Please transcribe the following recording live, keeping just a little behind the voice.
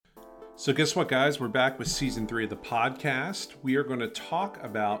So guess what, guys? We're back with season 3 of the podcast. We are going to talk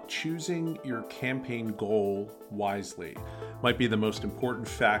about choosing your campaign goal wisely. Might be the most important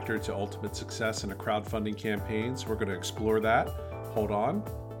factor to ultimate success in a crowdfunding campaign. So we're going to explore that. Hold on.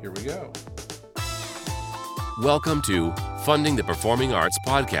 Here we go. Welcome to Funding the Performing Arts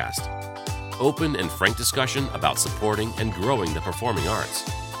podcast. Open and frank discussion about supporting and growing the performing arts,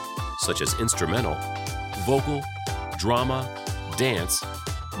 such as instrumental, vocal, drama, dance,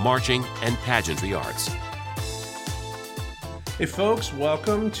 marching, and pageantry arts. Hey folks,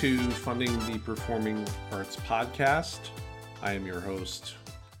 welcome to Funding the Performing Arts podcast. I am your host,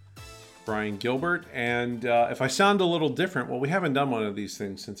 Brian Gilbert, and if I sound a little different, well, we haven't done one of these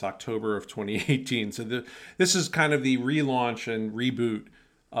things since October of 2018, so this is kind of the relaunch and reboot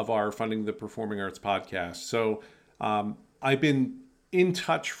of our Funding the Performing Arts podcast. So I've been in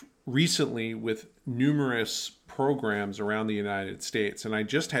touch recently with numerous programs around the United States, and I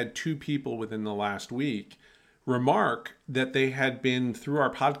just had 2 people within the last week remark that they had been through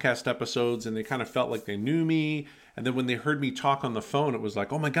our podcast episodes and they kind of felt like they knew me, and then when they heard me talk on the phone, it was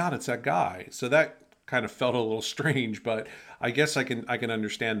like, oh my God, it's that guy. So that kind of felt a little strange, but I guess I can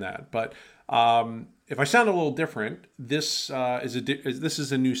understand that. But if I sound a little different, this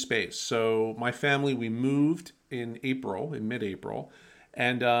is a new space. So my family, we moved in mid-April.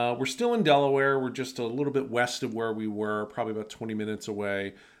 And we're still in Delaware. We're just a little bit west of where we were, probably about 20 minutes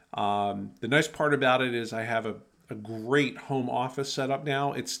away. The nice part about it is I have a great home office set up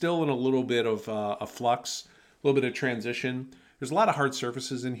now. It's still in a little bit of a flux, a little bit of transition. There's a lot of hard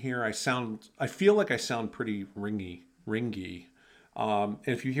surfaces in here. I feel like I sound pretty ringy. And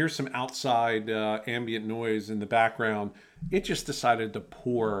if you hear some outside ambient noise in the background, it just decided to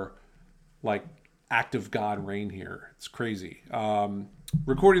pour like act of God rain here. It's crazy.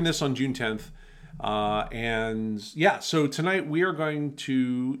 Recording this on June 10th. So tonight we are going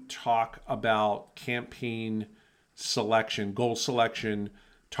to talk about campaign selection, goal selection,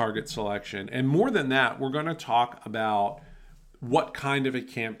 target selection. And more than that, we're going to talk about what kind of a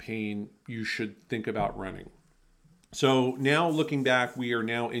campaign you should think about running. So now looking back, we are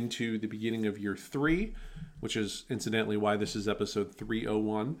now into the beginning of year 3, which is incidentally why this is episode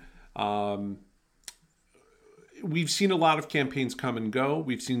 301. We've seen a lot of campaigns come and go.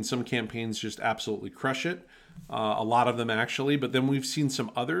 We've seen some campaigns just absolutely crush it, a lot of them actually, but then we've seen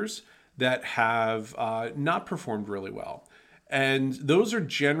some others that have not performed really well. And those are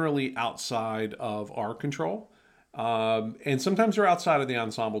generally outside of our control. And sometimes they're outside of the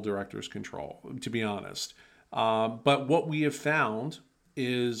ensemble director's control, to be honest. But what we have found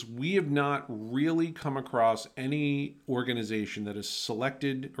is we have not really come across any organization that has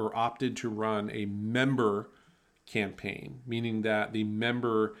selected or opted to run a member campaign, meaning that the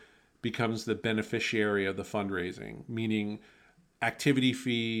member becomes the beneficiary of the fundraising, meaning activity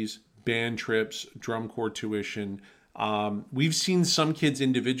fees, band trips, drum corps tuition. We've seen some kids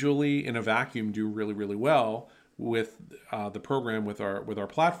individually in a vacuum do really, really well with the program, with our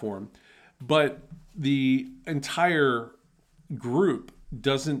platform, but the entire group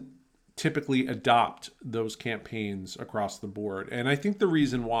doesn't typically adopt those campaigns across the board. And I think the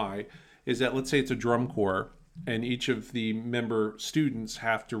reason why is that, let's say it's a drum corps, and each of the member students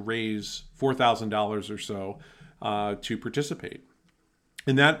have to raise $4,000 or so to participate.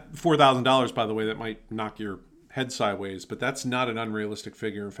 And that $4,000, by the way, that might knock your head sideways, but that's not an unrealistic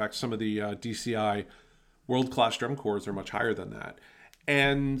figure. In fact, some of the DCI world-class drum corps are much higher than that.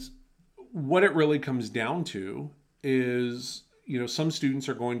 And what it really comes down to is, some students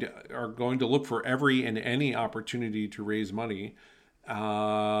are going to look for every and any opportunity to raise money.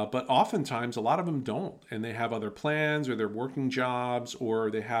 But oftentimes a lot of them don't, and they have other plans, or they're working jobs,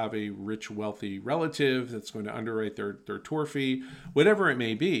 or they have a rich, wealthy relative that's going to underwrite their tour fee, whatever it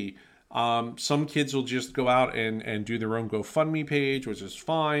may be. Some kids will just go out and do their own GoFundMe page, which is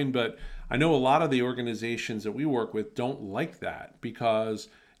fine. But I know a lot of the organizations that we work with don't like that, because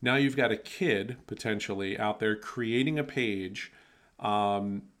now you've got a kid potentially out there creating a page.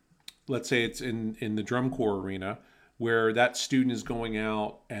 Let's say it's in the drum corps arena, where that student is going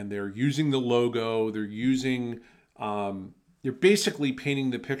out and they're using the logo, they're basically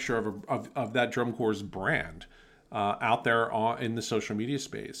painting the picture of that drum corps' brand out there in the social media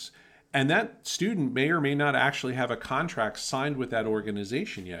space. And that student may or may not actually have a contract signed with that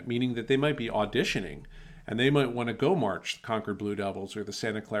organization yet, meaning that they might be auditioning and they might want to go march the Concord Blue Devils or the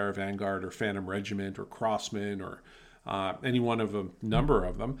Santa Clara Vanguard or Phantom Regiment or Crossmen or any one of a number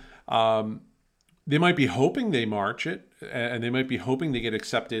of them. They might be hoping they march it, and they might be hoping they get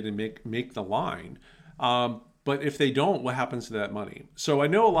accepted and make the line. But if they don't, what happens to that money? So I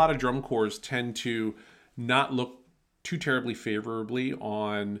know a lot of drum corps tend to not look too terribly favorably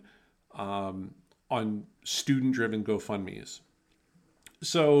on on student-driven GoFundMes.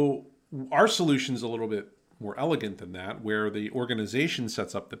 So our solution is a little bit more elegant than that, where the organization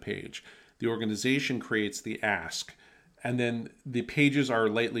sets up the page. The organization creates the ask, and then the pages are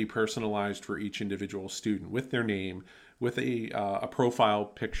lightly personalized for each individual student with their name, with a profile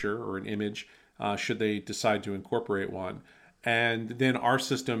picture or an image, should they decide to incorporate one. And then our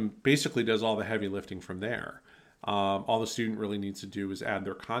system basically does all the heavy lifting from there. All the student really needs to do is add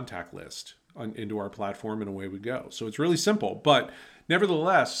their contact list into our platform, and away we go. So it's really simple. But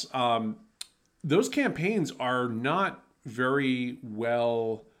nevertheless, those campaigns are not very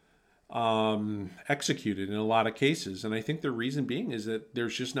well executed in a lot of cases. And I think the reason being is that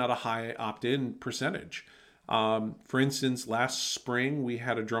there's just not a high opt-in percentage. For instance, last spring we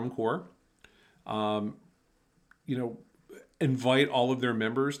had a drum corps, invite all of their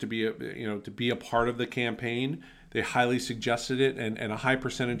members to be a part of the campaign. They highly suggested it, and a high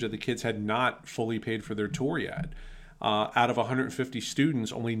percentage of the kids had not fully paid for their tour yet. Out of 150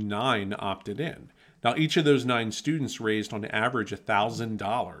 students, only 9 opted in. Now, each of those 9 students raised on average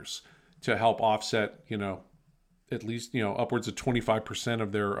 $1,000 to help offset, at least, upwards of 25%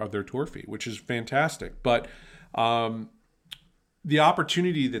 of their tour fee, which is fantastic. But the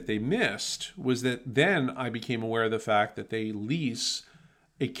opportunity that they missed was that then I became aware of the fact that they lease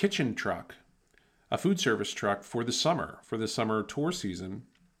a kitchen truck, a food service truck for the summer tour season.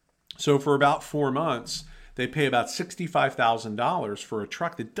 So for about 4 months, they pay about $65,000 for a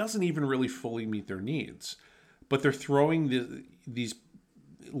truck that doesn't even really fully meet their needs. But they're throwing these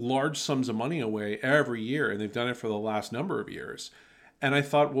large sums of money away every year, and they've done it for the last number of years. And I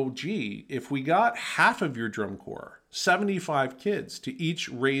thought, well, gee, if we got half of your drum corps, 75 kids, to each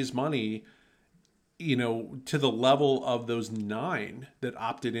raise money, to the level of those 9 that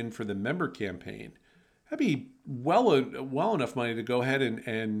opted in for the member campaign, that'd be well enough money to go ahead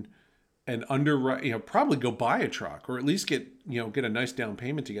and underwrite, probably go buy a truck, or at least get a nice down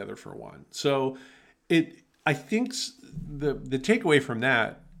payment together for one. So I think the takeaway from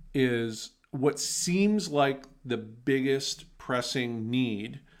that is what seems like the biggest pressing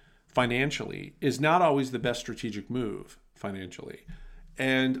need financially is not always the best strategic move financially.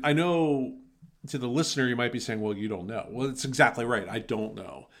 And I know to the listener, you might be saying, well, you don't know. Well, it's exactly right. I don't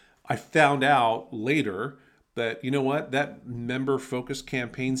know. I found out later that, that member-focused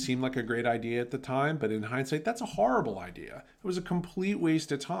campaign seemed like a great idea at the time, but in hindsight, that's a horrible idea. It was a complete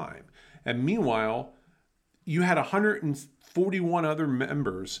waste of time. And meanwhile, you had 141 other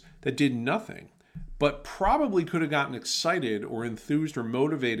members that did nothing, but probably could have gotten excited or enthused or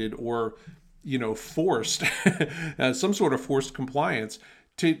motivated or, forced, some sort of forced compliance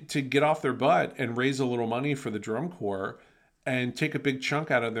to get off their butt and raise a little money for the drum corps and take a big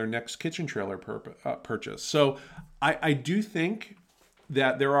chunk out of their next kitchen trailer purchase. So I do think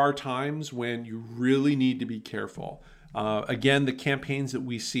that there are times when you really need to be careful. Again, the campaigns that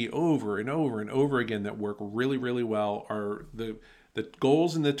we see over and over and over again that work really, really well are the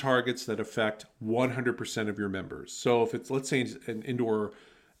goals and the targets that affect 100% of your members. So if it's, let's say, an indoor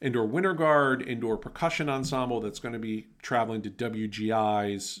winter guard, indoor percussion ensemble that's going to be traveling to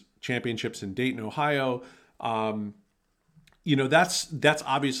WGI's championships in Dayton, Ohio, that's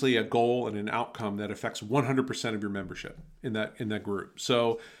obviously a goal and an outcome that affects 100% of your membership in that group.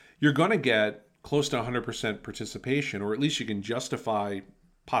 So you're going to get close to 100% participation, or at least you can justify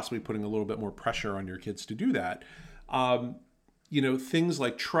possibly putting a little bit more pressure on your kids to do that. Things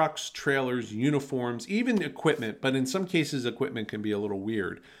like trucks, trailers, uniforms, even equipment, but in some cases, equipment can be a little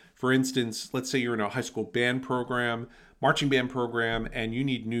weird. For instance, let's say you're in a high school band program, marching band program, and you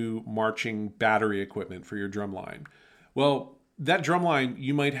need new marching battery equipment for your drum line. Well, that drum line,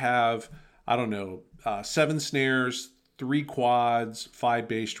 you might have, 7 snares, 3 quads, 5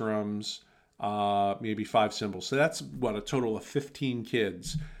 bass drums, maybe 5 cymbals. So that's a total of 15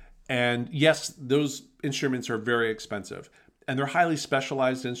 kids. And yes, those instruments are very expensive. And they're highly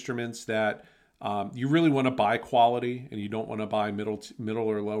specialized instruments that you really want to buy quality, and you don't want to buy middle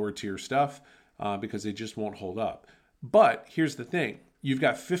or lower tier stuff because they just won't hold up. But here's the thing. You've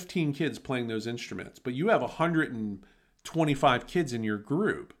got 15 kids playing those instruments, but you have 125 kids in your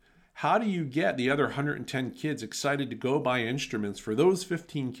group. How do you get the other 110 kids excited to go buy instruments for those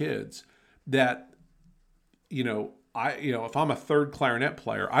 15 kids that, if I'm a third clarinet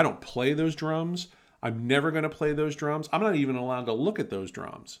player, I don't play those drums. I'm never going to play those drums. I'm not even allowed to look at those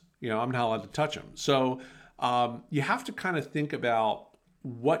drums. I'm not allowed to touch them. So you have to kind of think about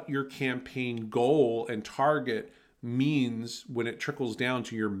what your campaign goal and target means when it trickles down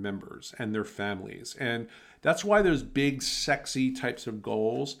to your members and their families. And that's why those big, sexy types of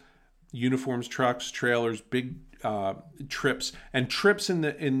goals, uniforms, trucks, trailers, big trips, and trips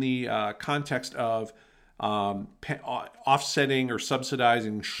in the context of offsetting or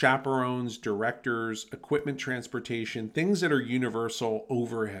subsidizing chaperones, directors, equipment transportation, things that are universal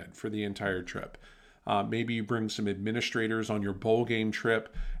overhead for the entire trip. Maybe you bring some administrators on your bowl game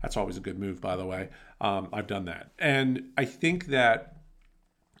trip. That's always a good move, by the way. I've done that. And I think that,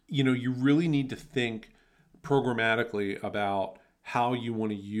 you really need to think programmatically about how you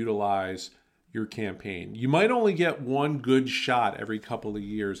want to utilize your campaign. You might only get one good shot every couple of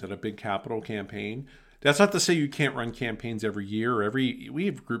years at a big capital campaign. That's not to say you can't run campaigns every year. We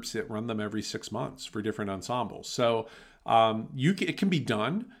have groups that run them every 6 months for different ensembles. So it can be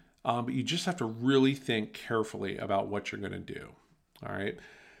done, but you just have to really think carefully about what you're going to do. All right.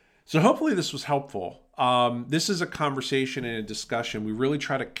 So hopefully this was helpful. This is a conversation and a discussion. We really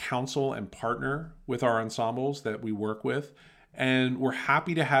try to counsel and partner with our ensembles that we work with. And we're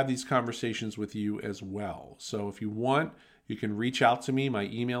happy to have these conversations with you as well. So if you want, you can reach out to me. My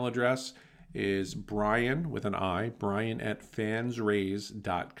email address is Brian with an I,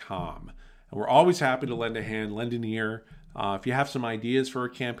 brian@fansraise.com. And we're always happy to lend a hand, lend an ear. If you have some ideas for a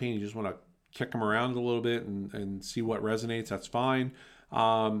campaign, you just want to kick them around a little bit and see what resonates, that's fine.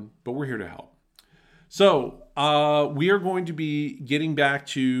 But we're here to help. So we are going to be getting back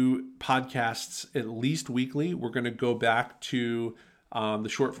to podcasts at least weekly. We're going to go back to the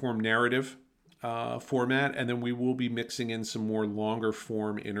short form narrative format, and then we will be mixing in some more longer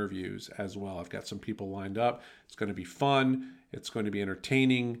form interviews as well. I've got some people lined up. It's going to be fun. It's going to be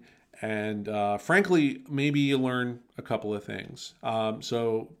entertaining. And frankly, maybe you learn a couple of things.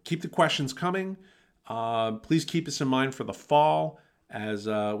 So keep the questions coming. Please keep us in mind for the fall as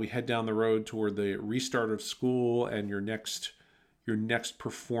we head down the road toward the restart of school and your next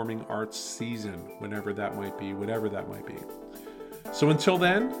performing arts season, whatever that might be. So until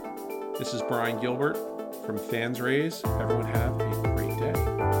then, this is Brian Gilbert from Fans Raise. Everyone have a